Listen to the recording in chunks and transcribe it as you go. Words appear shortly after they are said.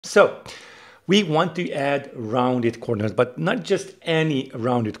So we want to add rounded corners, but not just any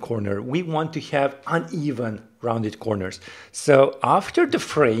rounded corner. We want to have uneven rounded corners. So after the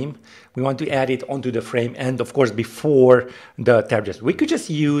frame, we want to add it onto the frame, and of course before the tab gesture. We could just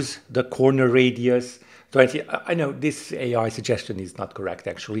use the corner radius 20. I know this AI suggestion is not correct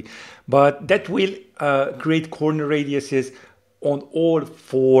actually, but that will create corner radiuses on all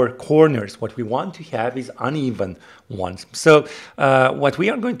four corners. What we want to have is uneven ones. So what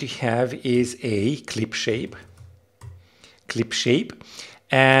we are going to have is a clip shape,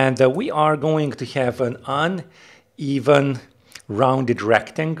 and we are going to have an uneven rounded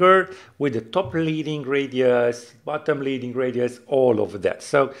rectangle with the top leading radius, bottom leading radius, all of that.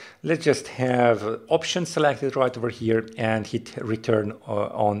 So let's just have option selected right over here and hit return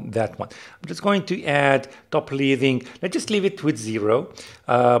on that one. I'm just going to add top leading. Let's just leave it with 0.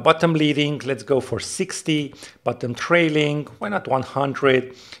 Bottom leading, let's go for 60. Bottom trailing, why not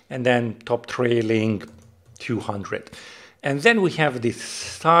 100? And then top trailing, 200. And then we have this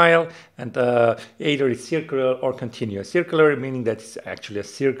style, and either it's circular or continuous. Circular meaning that it's actually a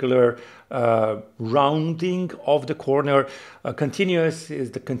circular rounding of the corner. Continuous is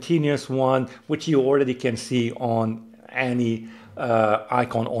the continuous one, which you already can see on any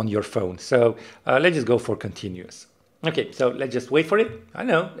icon on your phone. So let's just go for continuous. Okay, so let's just wait for it. I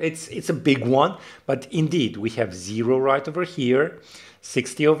know it's a big one, but indeed we have 0 right over here,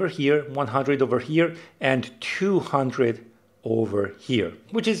 60 over here, 100 over here, and 200 over here,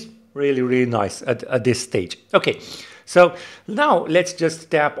 which is really, really nice at this stage. Okay, so now let's just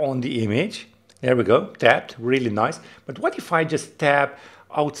tap on the image. There we go, tapped, really nice. But what if I just tap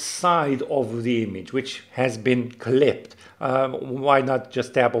outside of the image, which has been clipped? Why not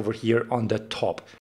just tap over here on the top?